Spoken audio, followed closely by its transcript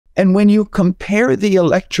And when you compare the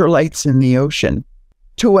electrolytes in the ocean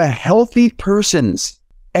to a healthy person's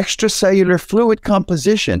extracellular fluid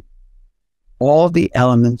composition, all the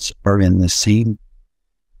elements are in the same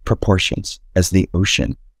proportions as the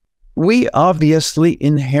ocean. We obviously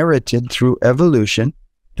inherited through evolution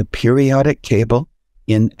the periodic table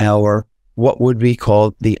in our, what would be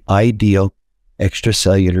called the ideal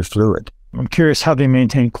extracellular fluid. I'm curious how they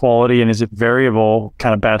maintain quality, and is it variable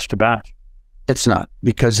kind of batch to batch? It's not,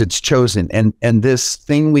 because it's chosen. And this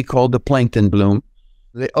thing we call the plankton bloom,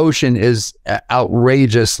 the ocean is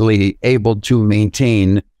outrageously able to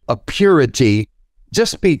maintain a purity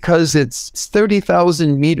just because it's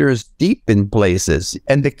 30,000 meters deep in places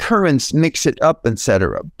and the currents mix it up,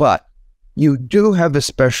 etc. But you do have a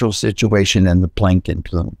special situation in the plankton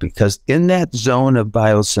bloom, because in that zone of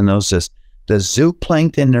biocenosis, the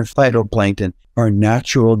zooplankton or phytoplankton are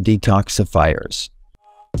natural detoxifiers.